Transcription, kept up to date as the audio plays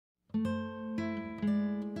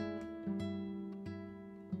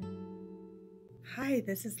Hi,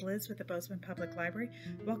 this is Liz with the Bozeman Public Library.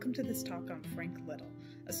 Welcome to this talk on Frank Little,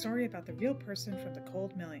 a story about the real person from the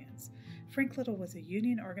cold millions. Frank Little was a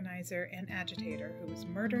union organizer and agitator who was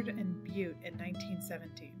murdered in Butte in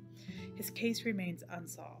 1917. His case remains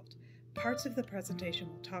unsolved. Parts of the presentation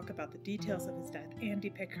will talk about the details of his death and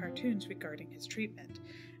depict cartoons regarding his treatment.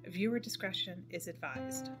 Viewer discretion is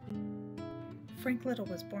advised. Frank Little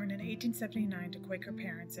was born in 1879 to Quaker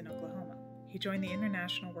parents in Oklahoma. He joined the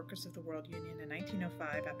International Workers of the World Union in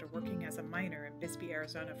 1905 after working as a miner in Bisbee,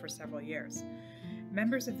 Arizona for several years.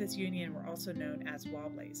 Members of this union were also known as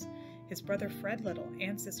Wobblies. His brother Fred Little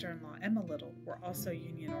and sister-in-law Emma Little were also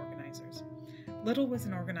union organizers. Little was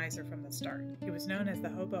an organizer from the start. He was known as the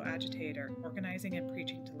hobo agitator, organizing and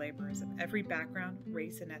preaching to laborers of every background,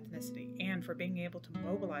 race, and ethnicity, and for being able to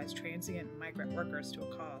mobilize transient migrant workers to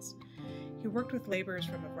a cause. He worked with laborers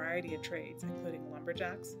from a variety of trades, including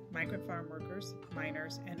lumberjacks, migrant farm workers,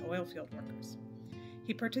 miners, and oil field workers.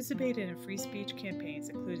 He participated in free speech campaigns,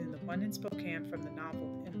 including the one in Spokane from the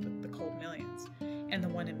novel In the Cold Millions, and the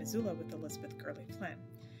one in Missoula with Elizabeth Gurley Flynn.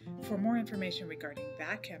 For more information regarding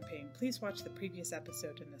that campaign, please watch the previous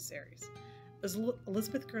episode in this series. As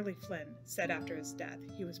Elizabeth Gurley Flynn said after his death,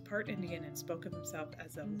 he was part Indian and spoke of himself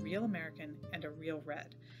as a real American and a real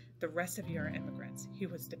Red. The rest of you are immigrants. He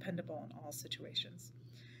was dependable in all situations.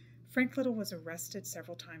 Frank Little was arrested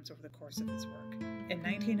several times over the course of his work. In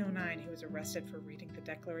 1909, he was arrested for reading the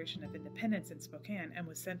Declaration of Independence in Spokane and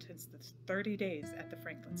was sentenced to 30 days at the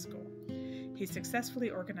Franklin School. He successfully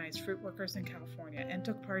organized fruit workers in California and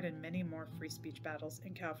took part in many more free speech battles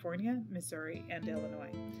in California, Missouri, and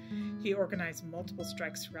Illinois. He organized multiple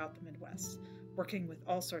strikes throughout the Midwest, working with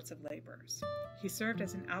all sorts of laborers. He served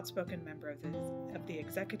as an outspoken member of the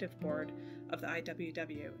executive board of the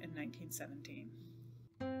IWW in 1917.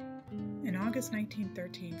 In August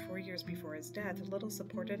 1913, 4 years before his death, Little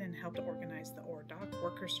supported and helped organize the ore dock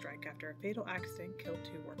workers' strike after a fatal accident killed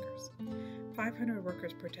 2 workers. 500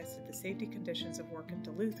 workers protested the safety conditions of work in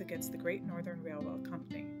Duluth against the Great Northern Railroad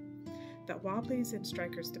Company. The Wobblies and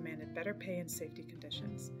strikers demanded better pay and safety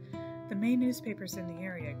conditions. The main newspapers in the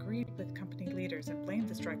area agreed with company leaders and blamed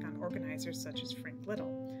the strike on organizers such as Frank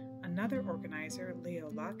Little. Another organizer,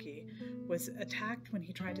 Leo Lockey, was attacked when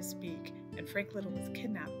he tried to speak, and Frank Little was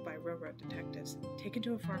kidnapped by railroad detectives, taken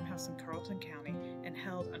to a farmhouse in Carleton County, and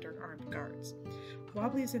held under armed guards.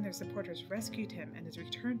 Wobblies and their supporters rescued him, and his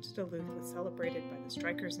return to Duluth was celebrated by the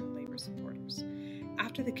strikers and labor supporters.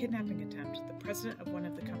 After the kidnapping attempt, the president of one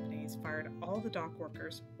of the companies fired all the dock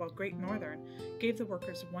workers, while Great Northern gave the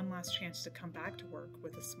workers one last chance to come back to work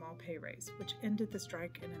with a small pay raise, which ended the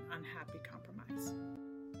strike in an unhappy compromise.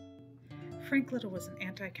 Frank Little was an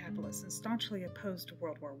anti-capitalist and staunchly opposed to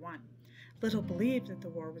World War I. Little believed that the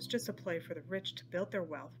war was just a ploy for the rich to build their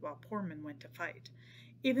wealth while poor men went to fight.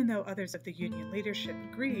 Even though others of the Union leadership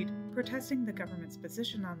agreed, protesting the government's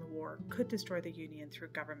position on the war could destroy the Union through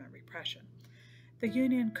government repression. The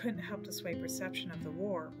Union couldn't help to sway perception of the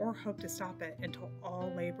war or hope to stop it until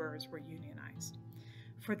all laborers were unionized.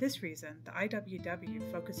 For this reason, the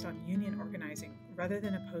IWW focused on union organizing rather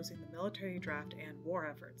than opposing the military draft and war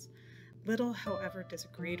efforts. Little, however,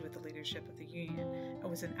 disagreed with the leadership of the Union and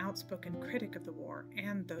was an outspoken critic of the war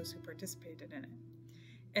and those who participated in it.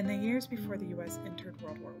 In the years before the U.S. entered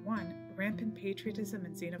World War I, rampant patriotism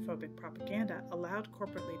and xenophobic propaganda allowed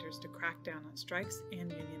corporate leaders to crack down on strikes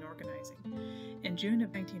and union organizing. In June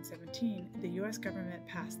of 1917, the U.S. government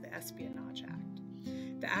passed the Espionage Act.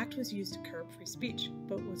 The act was used to curb free speech,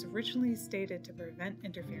 but was originally stated to prevent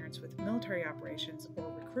interference with military operations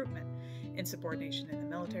or recruitment, insubordination in the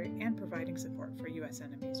military, and providing support for U.S.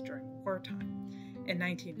 enemies during wartime. In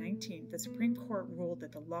 1919, the Supreme Court ruled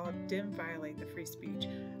that the law didn't violate the free speech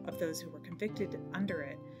of those who were convicted under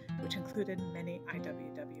it, which included many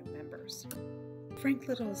IWW members. Frank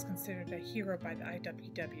Little is considered a hero by the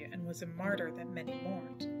IWW and was a martyr that many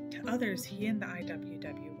mourned. To others, he and the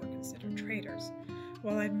IWW were considered traitors.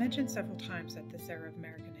 While I've mentioned several times that this era of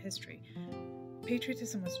American history,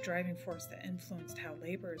 patriotism was a driving force that influenced how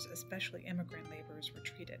laborers, especially immigrant laborers, were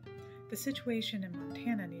treated. The situation in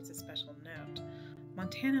Montana needs a special note.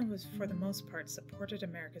 Montana was, for the most part, supported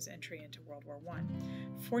America's entry into World War I.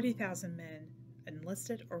 40,000 men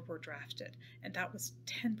enlisted or were drafted, and that was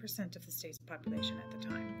 10% of the state's population at the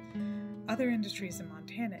time. Other industries in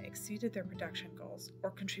Montana exceeded their production goals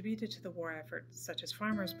or contributed to the war effort, such as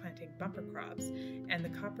farmers planting bumper crops and the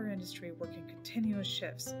copper industry working continuous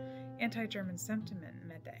shifts Anti-German sentiment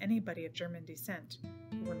meant that anybody of German descent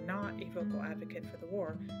who were not a vocal advocate for the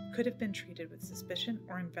war could have been treated with suspicion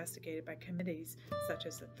or investigated by committees such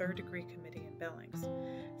as the Third Degree Committee in Billings.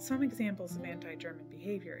 Some examples of anti-German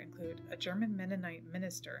behavior include a German Mennonite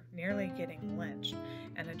minister nearly getting lynched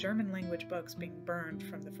and a German language books being burned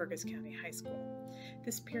from the Fergus County High School.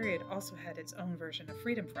 This period also had its own version of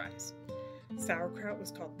freedom fries. Sauerkraut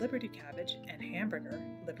was called Liberty Cabbage and hamburger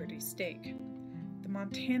Liberty Steak. The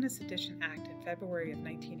Montana Sedition Act in February of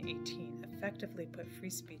 1918 effectively put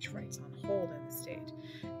free speech rights on hold in the state.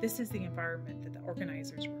 This is the environment that the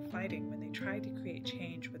organizers were fighting when they tried to create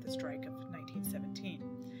change with the strike of 1917.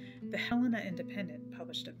 The Helena Independent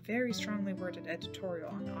published a very strongly worded editorial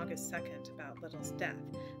on August 2nd about Little's death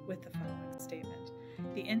with the following statement: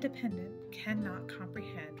 "The Independent cannot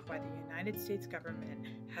comprehend why the United States government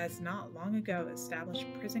has not long ago established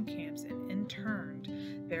prison camps and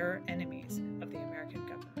interned their enemies of the American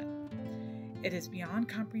government. It is beyond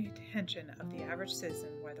comprehension of the average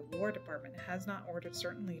citizen why the War Department has not ordered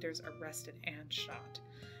certain leaders arrested and shot.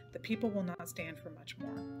 The people will not stand for much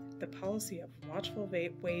more. The policy of watchful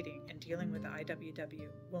waiting and dealing with the IWW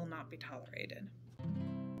will not be tolerated."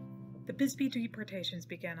 The Bisbee deportations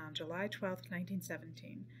began on July 12,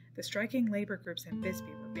 1917. The striking labor groups in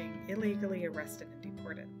Bisbee were being illegally arrested and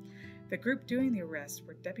deported. The group doing the arrests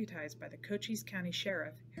were deputized by the Cochise County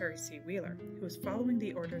Sheriff, Harry C. Wheeler, who was following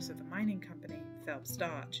the orders of the mining company, Phelps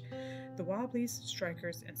Dodge. The Wobblies,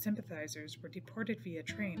 strikers, and sympathizers were deported via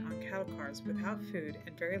train on cattle cars without food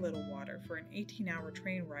and very little water for an 18-hour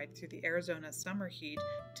train ride through the Arizona summer heat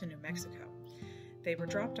to New Mexico. They were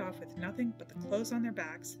dropped off with nothing but the clothes on their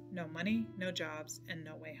backs, no money, no jobs, and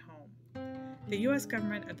no way home. The U.S.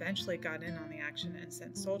 government eventually got in on the action and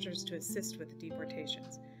sent soldiers to assist with the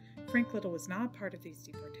deportations. Frank Little was not part of these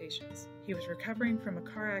deportations. He was recovering from a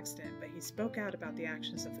car accident, but he spoke out about the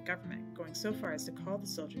actions of the government, going so far as to call the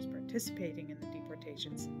soldiers participating in the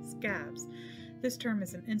deportations scabs. This term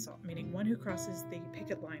is an insult, meaning one who crosses the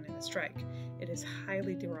picket line in a strike. It is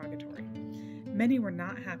highly derogatory. Many were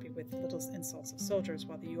not happy with Little's insults of soldiers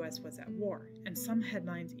while the U.S. was at war, and some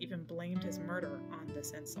headlines even blamed his murder on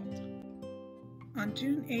this insult. On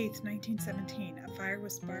June 8, 1917, a fire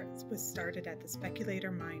was started at the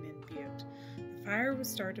Speculator Mine in Butte. The fire was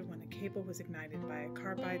started when a cable was ignited by a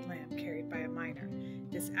carbide lamp carried by a miner.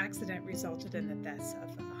 This accident resulted in the deaths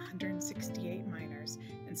of 168 miners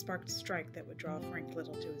and sparked a strike that would draw Frank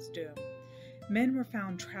Little to his doom. Men were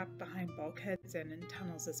found trapped behind bulkheads and in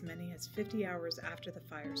tunnels as many as 50 hours after the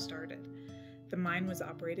fire started. The mine was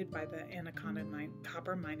operated by the Anaconda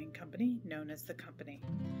Copper Mining Company, known as the Company.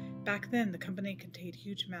 Back then, the company contained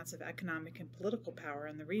huge amounts of economic and political power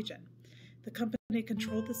in the region. The company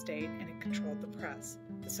controlled the state and it controlled the press.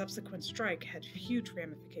 The subsequent strike had huge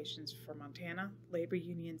ramifications for Montana, labor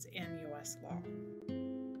unions, and U.S. law.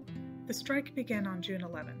 The strike began on June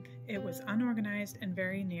 11th. It was unorganized and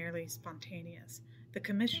very nearly spontaneous. The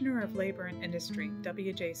Commissioner of Labor and Industry,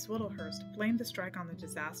 W.J. Swiddlehurst, blamed the strike on the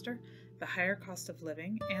disaster, the higher cost of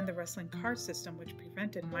living, and the wrestling card system which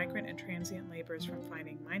prevented migrant and transient laborers from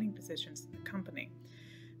finding mining positions in the company.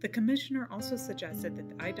 The commissioner also suggested that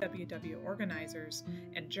the IWW organizers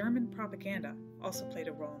and German propaganda also played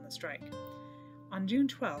a role in the strike. On June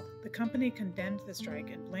 12th, the company condemned the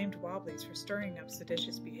strike and blamed Wobblies for stirring up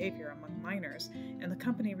seditious behavior among miners, and the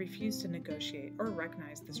company refused to negotiate or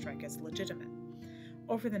recognize the strike as legitimate.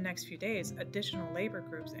 Over the next few days, additional labor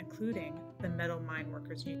groups, including the Metal Mine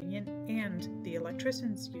Workers Union and the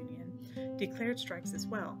Electricians Union, declared strikes as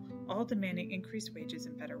well, all demanding increased wages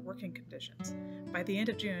and better working conditions. By the end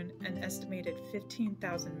of June, an estimated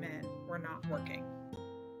 15,000 men were not working.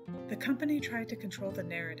 The company tried to control the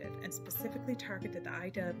narrative and specifically targeted the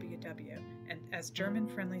IWW as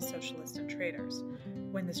German-friendly socialists and traders.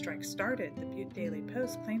 When the strike started, the Butte Daily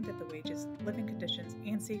Post claimed that the wages, living conditions,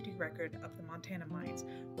 and safety record of the Montana mines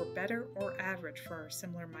were better or average for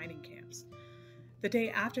similar mining camps. The day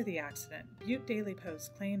after the accident, Butte Daily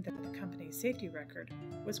Post claimed that the company's safety record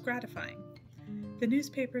was gratifying. The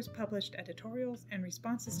newspapers published editorials and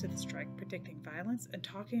responses to the strike predicting violence and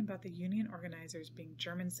talking about the union organizers being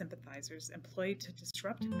German sympathizers employed to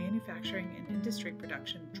disrupt manufacturing and industry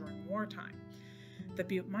production during wartime. The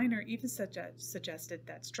Butte Miner even suggested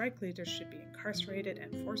that strike leaders should be incarcerated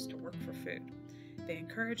and forced to work for food. They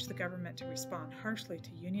encouraged the government to respond harshly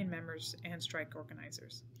to union members and strike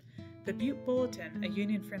organizers. The Butte Bulletin, a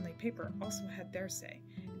union-friendly paper, also had their say.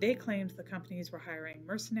 They claimed the companies were hiring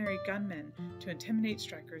mercenary gunmen to intimidate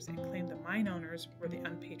strikers and claimed the mine owners were the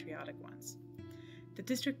unpatriotic ones. The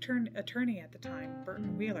district attorney at the time,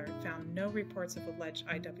 Burton Wheeler, found no reports of alleged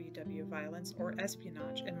IWW violence or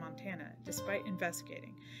espionage in Montana, despite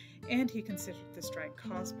investigating, and he considered the strike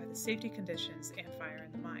caused by the safety conditions and fire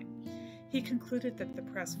in the mine. He concluded that the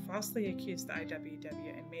press falsely accused the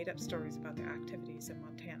IWW and made up stories about their activities in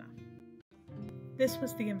Montana. This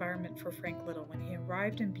was the environment for Frank Little when he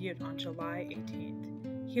arrived in Butte on July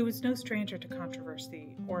 18th. He was no stranger to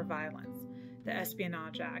controversy or violence. The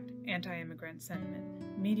Espionage Act, anti-immigrant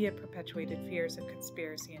sentiment, media-perpetuated fears of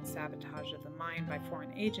conspiracy and sabotage of the mine by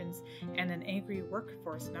foreign agents, and an angry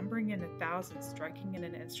workforce numbering in the thousands striking in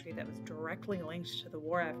an industry that was directly linked to the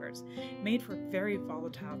war efforts made for very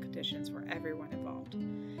volatile conditions for everyone involved.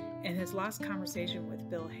 In his last conversation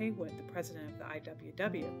with Bill Haywood, the president of the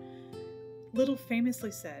IWW, Little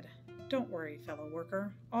famously said, "Don't worry, fellow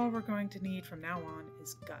worker. All we're going to need from now on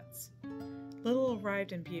is guts." Little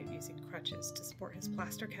arrived in Butte using crutches to support his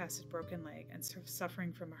plaster-casted broken leg and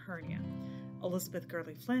suffering from a hernia. Elizabeth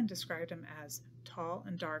Gurley Flynn described him as tall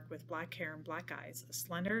and dark with black hair and black eyes, a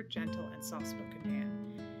slender, gentle, and soft-spoken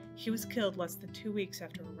man. He was killed less than 2 weeks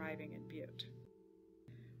after arriving in Butte.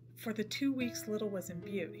 For the 2 weeks Little was in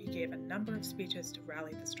Butte, he gave a number of speeches to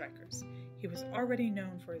rally the strikers. He was already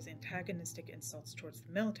known for his antagonistic insults towards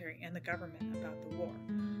the military and the government about the war.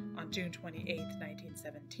 On June 28,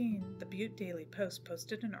 1917, the Butte Daily Post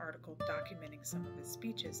posted an article documenting some of his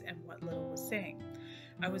speeches and what Little was saying.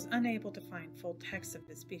 I was unable to find full text of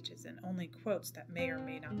his speeches and only quotes that may or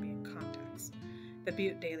may not be in context. The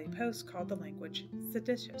Butte Daily Post called the language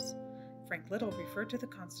seditious. Frank Little referred to the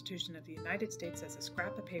Constitution of the United States as a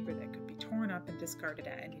scrap of paper that could be torn up and discarded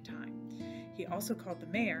at any time. He also called the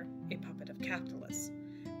mayor a puppet of capitalists.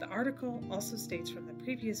 The article also states from the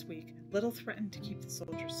previous week, Little threatened to keep the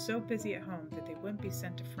soldiers so busy at home that they wouldn't be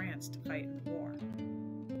sent to France to fight in the war.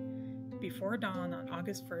 Before dawn on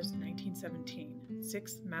August 1, 1917,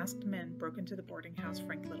 6 masked men broke into the boarding house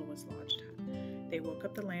Frank Little was lodged at. They woke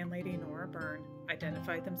up the landlady, Nora Byrne,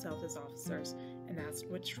 identified themselves as officers, and asked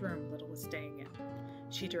which room Little was staying in.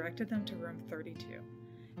 She directed them to room 32.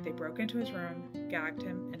 They broke into his room, gagged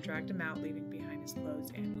him, and dragged him out, leaving behind his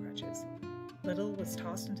clothes and crutches. Little was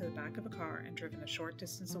tossed into the back of a car and driven a short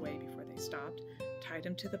distance away before they stopped, tied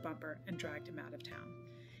him to the bumper, and dragged him out of town.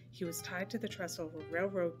 He was tied to the trestle of a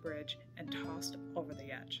railroad bridge and tossed over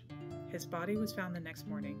the edge. His body was found the next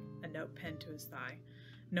morning, a note pinned to his thigh.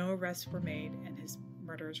 No arrests were made, and his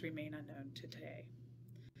murderers remain unknown to today.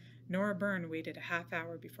 Nora Byrne waited a half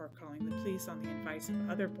hour before calling the police on the advice of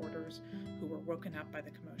other boarders who were woken up by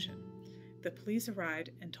the commotion. The police arrived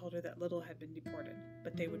and told her that Little had been deported,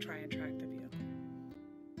 but they would try and track the vehicle.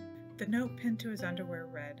 The note pinned to his underwear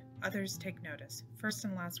read, "Others take notice. First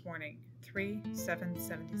and last warning,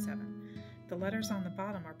 3777. The letters on the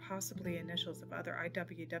bottom are possibly initials of other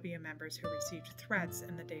IWW members who received threats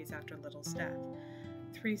in the days after Little's death.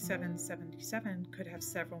 3777 could have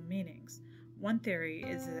several meanings. One theory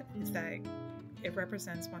is that it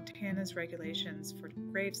represents Montana's regulations for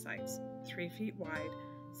grave sites, 3 feet wide,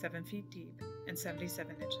 7 feet deep, and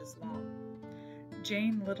 77 inches long.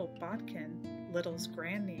 Jane Little Bodkin, Little's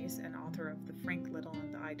grandniece and author of the Frank Little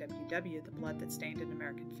and the IWW, The Blood That Stained an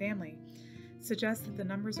American Family, suggests that the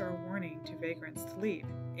numbers are a warning to vagrants to leave,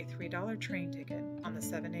 a $3 train ticket on the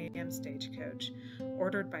 7 a.m. stagecoach,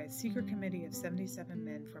 ordered by a secret committee of 77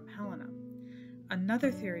 men from Helena.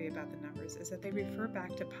 Another theory about the numbers is that they refer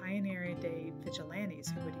back to Pioneer Day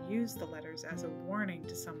vigilantes who would use the letters as a warning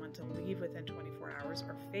to someone to leave within 24 hours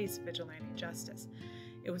or face vigilante justice.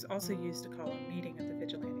 It was also used to call a meeting of the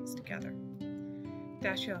vigilantes together.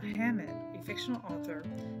 Dashiell Hammett, a fictional author,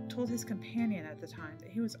 told his companion at the time that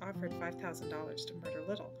he was offered $5,000 to murder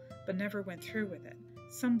Little, but never went through with it.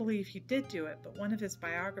 Some believe he did do it, but one of his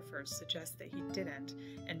biographers suggests that he didn't,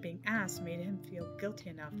 and being asked made him feel guilty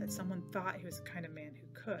enough that someone thought he was the kind of man who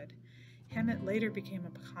could. Hammett later became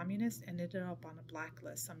a communist and ended up on a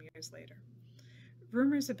blacklist some years later.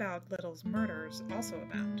 Rumors about Little's murders also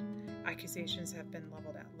abound. Accusations have been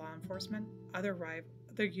leveled at law enforcement, other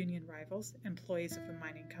union rivals, employees of the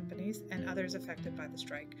mining companies, and others affected by the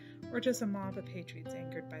strike, or just a mob of patriots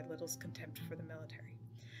angered by Little's contempt for the military.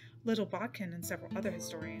 Little Bodkin and several other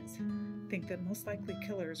historians think that most likely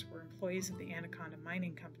killers were employees of the Anaconda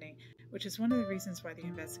Mining Company, which is one of the reasons why the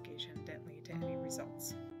investigation didn't lead to any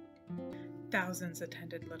results. Thousands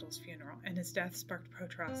attended Little's funeral, and his death sparked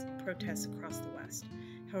protests across the West.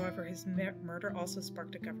 However, his murder also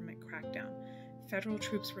sparked a government crackdown. Federal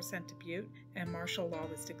troops were sent to Butte, and martial law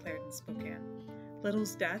was declared in Spokane.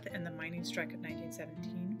 Little's death and the mining strike of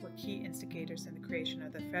 1917 were key instigators in the creation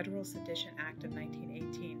of the Federal Sedition Act of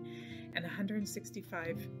 1918 and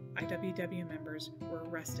 165 IWW members were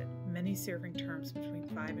arrested, many serving terms between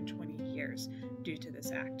 5 and 20 years due to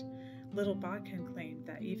this act. Little Bodkin claimed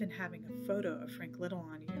that even having a photo of Frank Little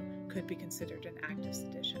on you could be considered an act of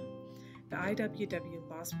sedition. The IWW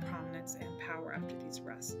lost prominence and power after these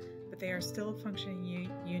arrests, but they are still a functioning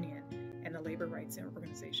union and a labor rights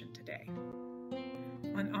organization today.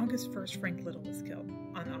 On August 1st, Frank Little was killed.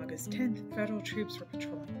 On August 10th, federal troops were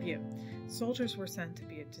patrolling Butte. Soldiers were sent to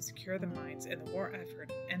Butte to secure the mines in the war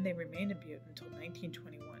effort, and they remained in Butte until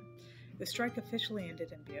 1921. The strike officially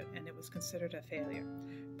ended in Butte, and it was considered a failure.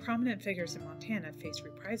 Prominent figures in Montana faced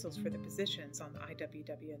reprisals for their positions on the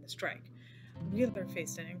IWW and the strike. Wheeler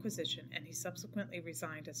faced an inquisition, and he subsequently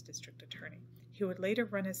resigned as district attorney. He would later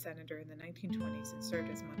run as senator in the 1920s and served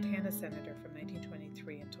as Montana senator from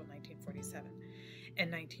 1923 until 1947. In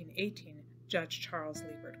 1918, Judge Charles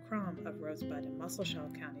Liebert Crum of Rosebud and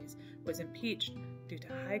Muscle-Shell counties was impeached due to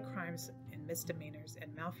high crimes and misdemeanors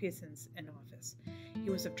and malfeasance in office. He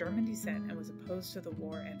was of German descent and was opposed to the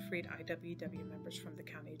war and freed IWW members from the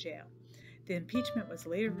county jail. The impeachment was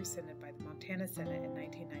later rescinded by the Montana Senate in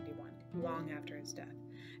 1991, long after his death.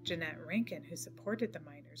 Jeanette Rankin, who supported the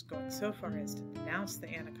miners, going so far as to denounce the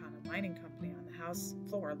Anaconda Mining Company on the House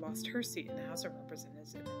floor, lost her seat in the House of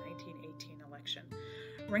Representatives in the 1918 election.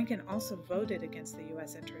 Rankin also voted against the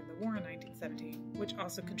U.S. entering the war in 1917, which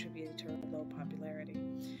also contributed to her low popularity.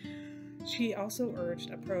 She also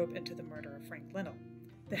urged a probe into the murder of Frank Little.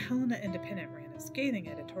 The Helena Independent ran a scathing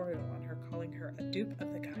editorial on her, calling her a dupe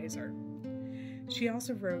of the Kaiser. She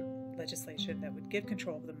also wrote legislation that would give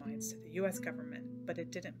control of the mines to the U.S. government, but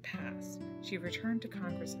it didn't pass. She returned to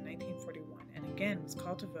Congress in 1941 and again was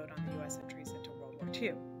called to vote on the U.S. entries into World War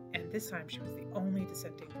II, and this time she was the only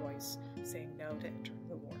dissenting voice saying no to entering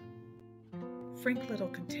the war. Frank Little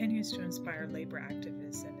continues to inspire labor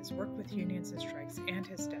activists, and his work with unions and strikes and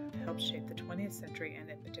his death helped shape the 20th century and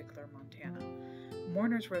in particular Montana.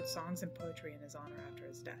 Mourners wrote songs and poetry in his honor after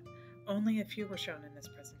his death. Only a few were shown in this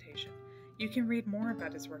presentation. You can read more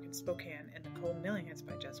about his work in Spokane in The Cold Millions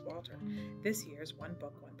by Jess Walter, this year's One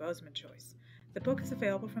Book, One Bozeman choice. The book is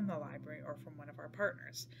available from the library or from one of our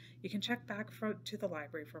partners. You can check back to the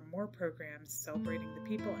library for more programs celebrating the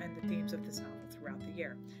people and the themes of this novel throughout the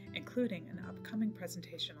year, including an upcoming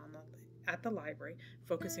presentation at the library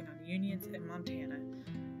focusing on unions in Montana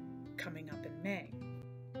coming up in May.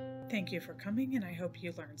 Thank you for coming, and I hope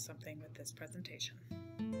you learned something with this presentation.